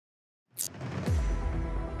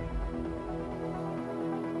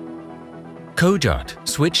Kojart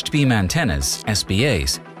switched beam antennas,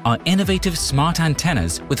 SBAs, are innovative smart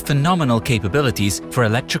antennas with phenomenal capabilities for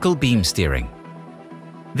electrical beam steering.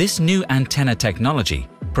 This new antenna technology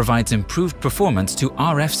provides improved performance to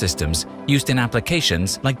RF systems used in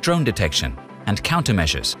applications like drone detection and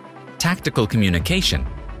countermeasures, tactical communication,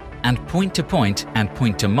 and point-to-point and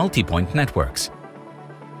point-to-multipoint networks.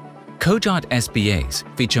 Kojart SBAs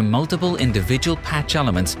feature multiple individual patch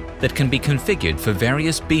elements that can be configured for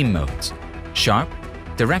various beam modes: sharp,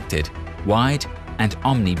 directed, wide, and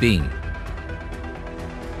omni-beam.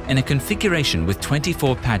 In a configuration with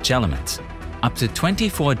 24 patch elements, up to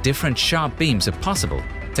 24 different sharp beams are possible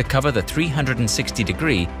to cover the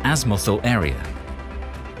 360-degree azimuthal area.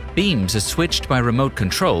 Beams are switched by remote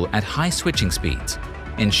control at high switching speeds,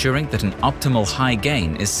 ensuring that an optimal high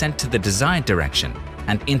gain is sent to the desired direction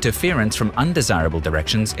and interference from undesirable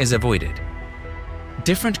directions is avoided.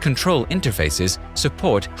 Different control interfaces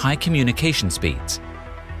support high communication speeds.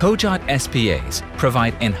 Kojart SBAs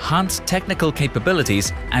provide enhanced technical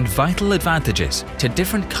capabilities and vital advantages to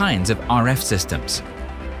different kinds of RF systems.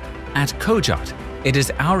 At Kojart, it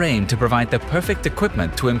is our aim to provide the perfect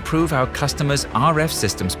equipment to improve our customers' RF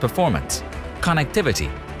systems' performance, connectivity,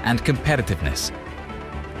 and competitiveness.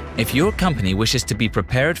 If your company wishes to be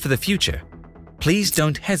prepared for the future, please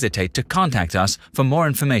don't hesitate to contact us for more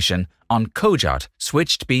information on Kojart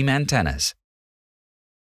switched beam antennas.